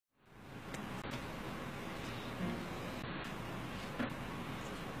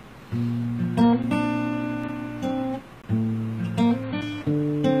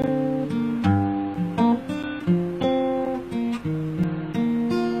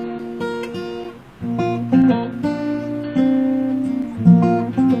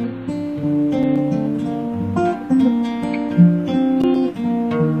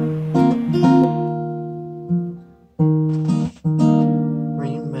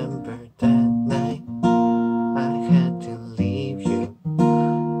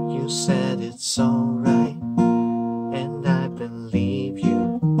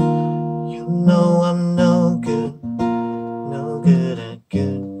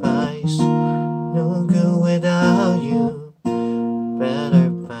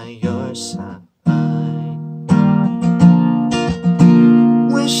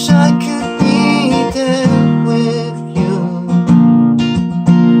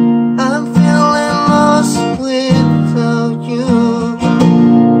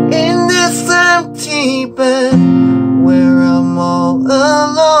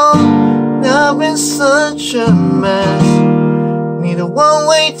a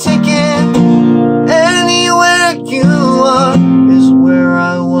one-way ticket. Anywhere you are is where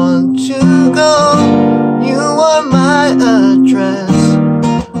I want to go. You are my address.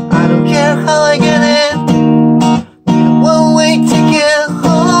 I don't care how I get it. Need a one-way ticket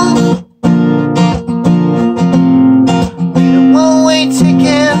home. Need a one-way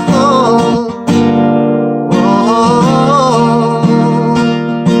ticket home.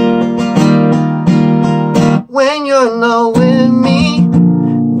 When you're not with me,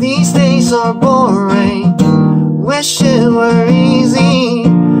 these days are boring. Wish it were easy,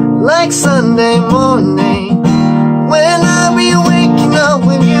 like Sunday morning, when I'll be waking up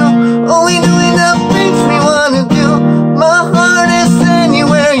with you, only doing the things we wanna do. My heart is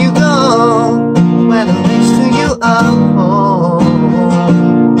anywhere you go, when I'm next to you I'm home.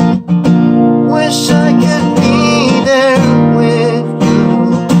 Wish I could be there with you.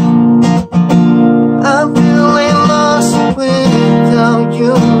 I'm feeling lost without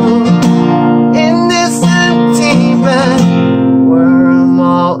you, in this empty bed where I'm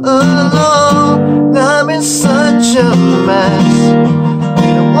all alone. I'm in such a mess.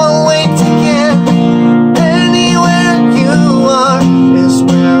 Need a one-way ticket. Anywhere you are is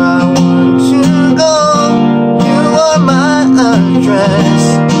where I want to go. You are my address.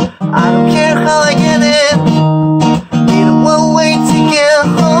 I don't care how I get it. Need a one-way ticket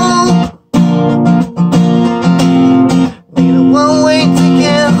home. Need a one-way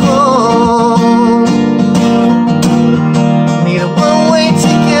ticket home. Need a one-way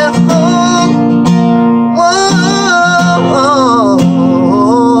ticket home. Whoa.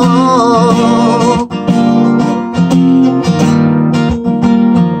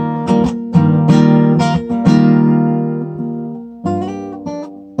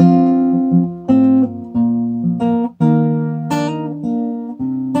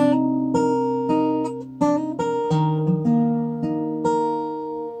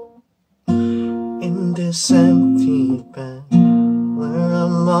 In this empty bed where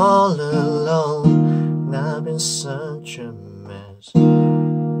I'm all alone, and I've been such a mess.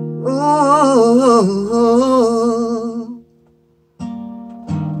 Ooh.